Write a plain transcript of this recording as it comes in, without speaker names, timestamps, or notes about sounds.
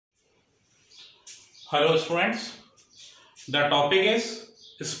Hello students, the topic is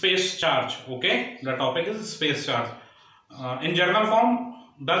space charge. Okay, the topic is space charge. In general form,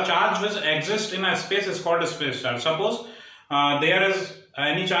 the charge which exists in a space is called a space charge. Suppose there is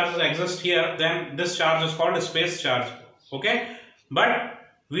any charge exists here, then this charge is called a space charge. Okay, but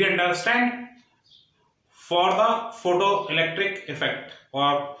we understand for the photoelectric effect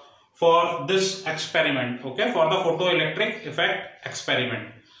or for this experiment. Okay, for the photoelectric effect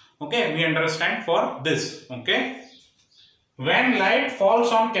experiment. Okay, we understand for this. Okay, when light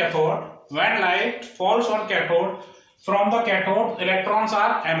falls on cathode, from the cathode electrons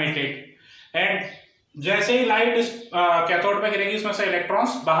are emitted, and जैसे ही light इस cathode पे गिरेगी इसमें से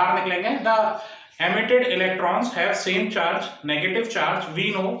electrons बाहर निकलेंगे. The emitted electrons have same charge, negative charge.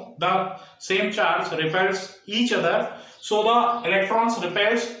 We know the same charge repels each other, so the electrons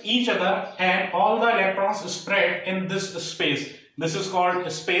repels each other and all the electrons spread in this space. This is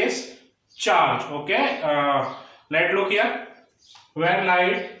called space charge. Okay, let's look here. When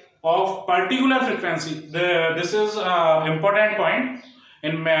light of particular frequency, this is important point.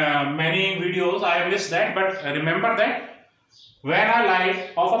 In many videos I have listed that, but remember that when a light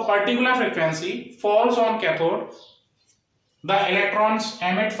of a particular frequency falls on cathode, the electrons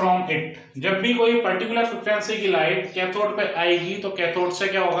emit from it. जब भी कोई particular frequency की light cathode पे आएगी तो cathode से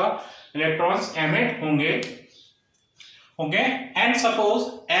क्या होगा, electrons emit होंगे. Okay, and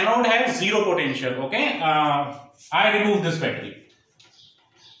suppose anode has zero potential. Okay, I remove this battery.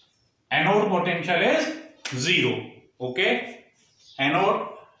 Anode potential is 0. Okay, anode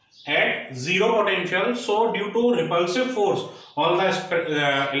at zero potential, so due to repulsive force all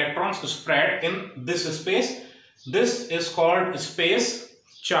the electrons spread in this space. This is called space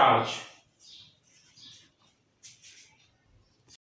charge.